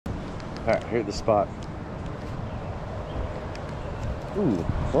Alright, here's the spot. Ooh,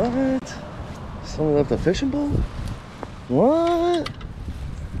 what? Someone left a fishing bowl? What?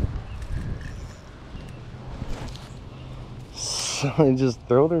 Someone just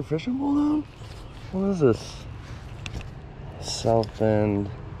throw their fishing bowl down? What is this? South Bend.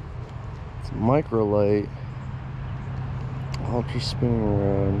 It's microlight. Ultra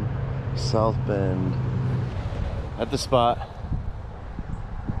spinning rod. South Bend. At the spot.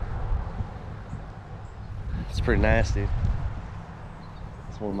 It's pretty nasty.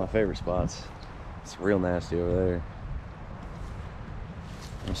 It's one of my favorite spots. It's real nasty over there.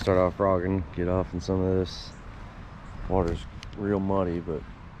 I'll start off frogging, get off in some of this. Water's real muddy, but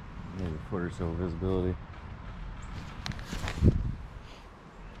maybe a foot or so visibility.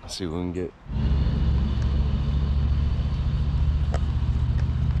 Let's see what we can get.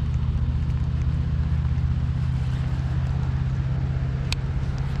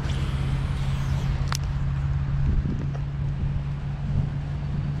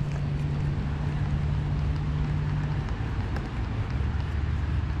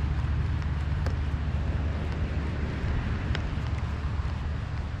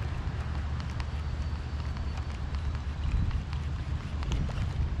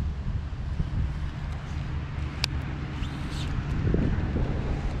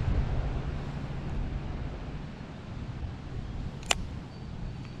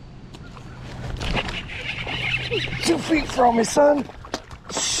 Two feet from me, son.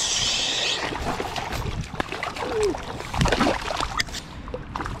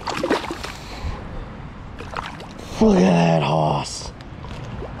 Look at that hoss.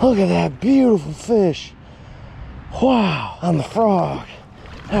 Look at that beautiful fish. Wow, on the frog.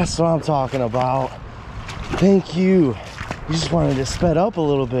 That's what I'm talking about. Thank you. You just wanted to sped up a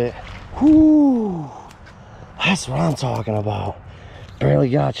little bit. Whoo. That's what I'm talking about. Barely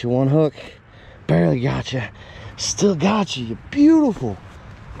got you one hook. Barely got you. Still got you. You're beautiful.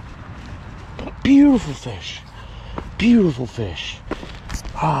 Beautiful fish. Beautiful fish.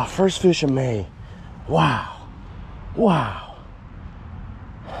 Ah, first fish of May. Wow. Wow.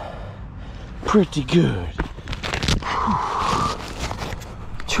 Pretty good. Whew.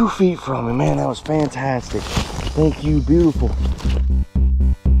 2 feet from me, man. That was fantastic. Thank you. Beautiful.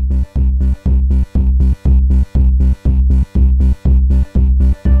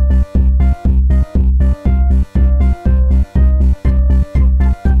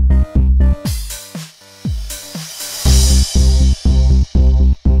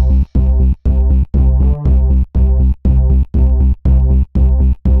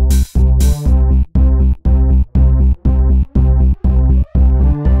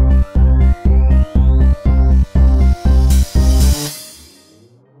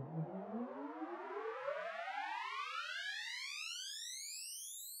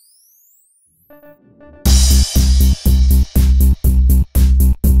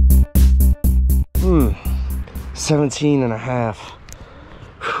 Hmm, 17 and a half.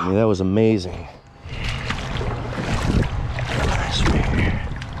 Yeah, that was amazing. Nice right here.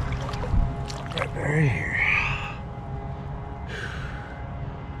 Right here.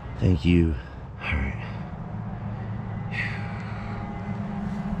 Thank you. All right.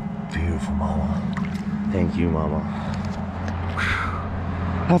 Beautiful, mama. Thank you, mama.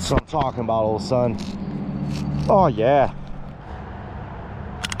 That's what I'm talking about, old son. Oh, yeah.